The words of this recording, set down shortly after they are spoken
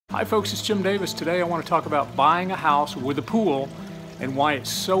Hi folks, it's Jim Davis. Today I want to talk about buying a house with a pool and why it's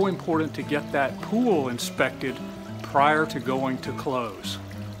so important to get that pool inspected prior to going to close.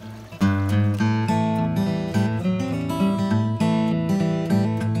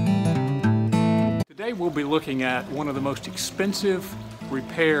 Today we'll be looking at one of the most expensive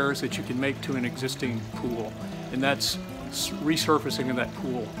repairs that you can make to an existing pool, and that's resurfacing of that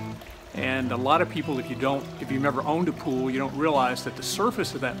pool. And a lot of people, if you've never owned a pool, you don't realize that the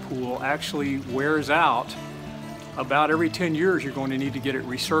surface of that pool actually wears out. About every 10 years you're going to need to get it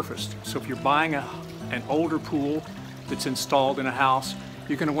resurfaced. So if you're buying an older pool that's installed in a house,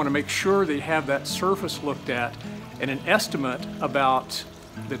 you're going to want to make sure that you have that surface looked at and an estimate about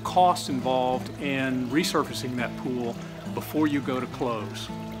the cost involved in resurfacing that pool before you go to close.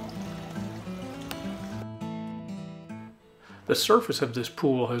 The surface of this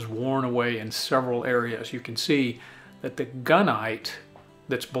pool has worn away in several areas. You can see that the gunite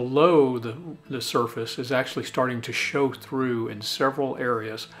that's below the surface is actually starting to show through in several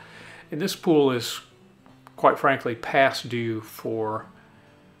areas. And this pool is, quite frankly, past due for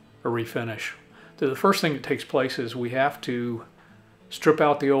a refinish. So the first thing that takes place is we have to strip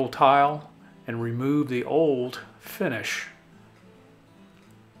out the old tile and remove the old finish.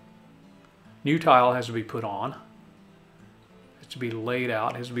 New tile has to be put on. To be laid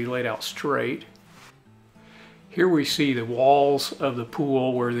out, it has to be laid out straight. Here we see the walls of the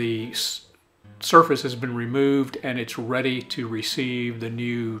pool where the surface has been removed and it's ready to receive the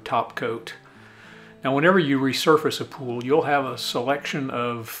new top coat. Now whenever you resurface a pool, you'll have a selection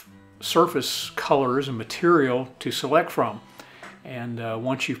of surface colors and material to select from. And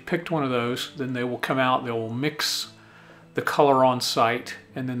once you've picked one of those, then they will come out, they will mix the color on site,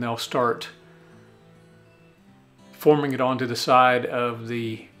 and then they'll start forming it onto the side of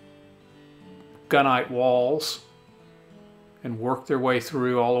the gunite walls and work their way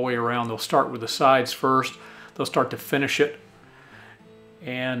through all the way around. They'll start with the sides first, they'll start to finish it,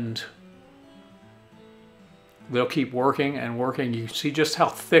 and they'll keep working and working. You see just how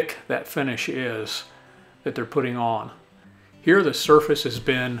thick that finish is that they're putting on. Here the surface has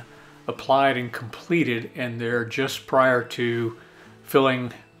been applied and completed, and they're just prior to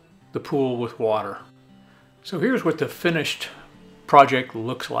filling the pool with water. So here's what the finished project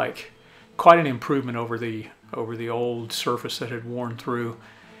looks like. Quite an improvement over the old surface that had worn through.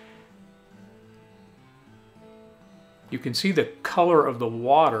 You can see the color of the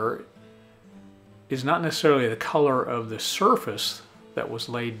water is not necessarily the color of the surface that was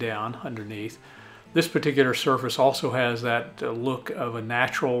laid down underneath. This particular surface also has that look of a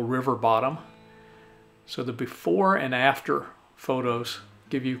natural river bottom. So the before and after photos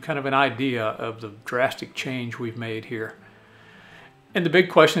give you kind of an idea of the drastic change we've made here. And the big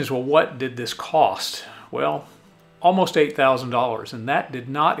question is, well, what did this cost? Well, almost $8,000, and that did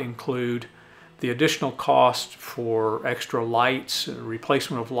not include the additional cost for extra lights,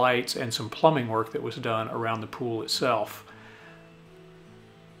 replacement of lights, and some plumbing work that was done around the pool itself.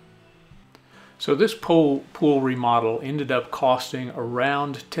 So this pool remodel ended up costing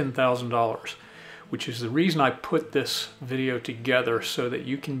around $10,000. which is the reason I put this video together, so that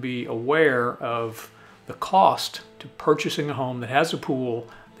you can be aware of the cost to purchasing a home that has a pool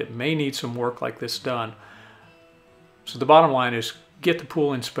that may need some work like this done. So the bottom line is, get the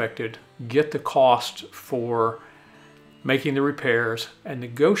pool inspected, get the cost for making the repairs, and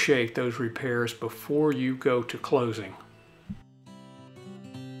negotiate those repairs before you go to closing.